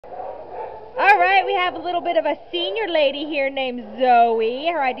All right, we have a little bit of a senior lady here named Zoe.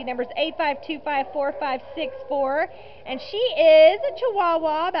 Her ID number is A5254564, and she is a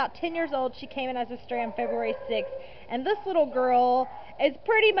Chihuahua, about 10 years old. She came in as a stray on February 6th, and this little girl is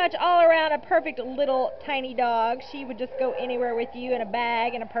pretty much all around a perfect little tiny dog. She would just go anywhere with you in a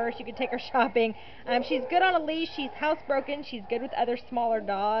bag, in a purse. You could take her shopping. She's good on a leash. She's housebroken. She's good with other smaller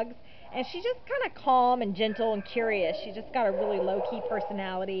dogs. And she's just kind of calm and gentle and curious. She's just got a really low-key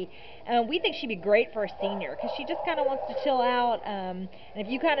personality. We think she'd be great for a senior because she just kind of wants to chill out. And if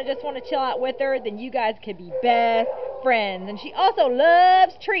you kind of just want to chill out with her, then you guys could be best friends. And she also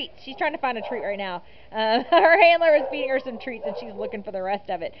loves treats. She's trying to find a treat right now. Her handler is feeding her some treats, and she's looking for the rest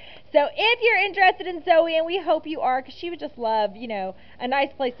of it. So if you're interested in Zoe, and we hope you are, because she would just love, you know, a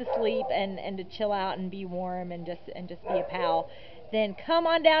nice place to sleep and to chill out and be warm and just be a pal, then come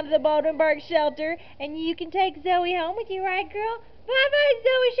on down to the Baldwin Park shelter, and you can take Zoe home with you, right, girl? Bye-bye,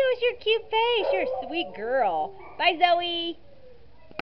 Zoe. Show us your cute face. You're a sweet girl. Bye, Zoe.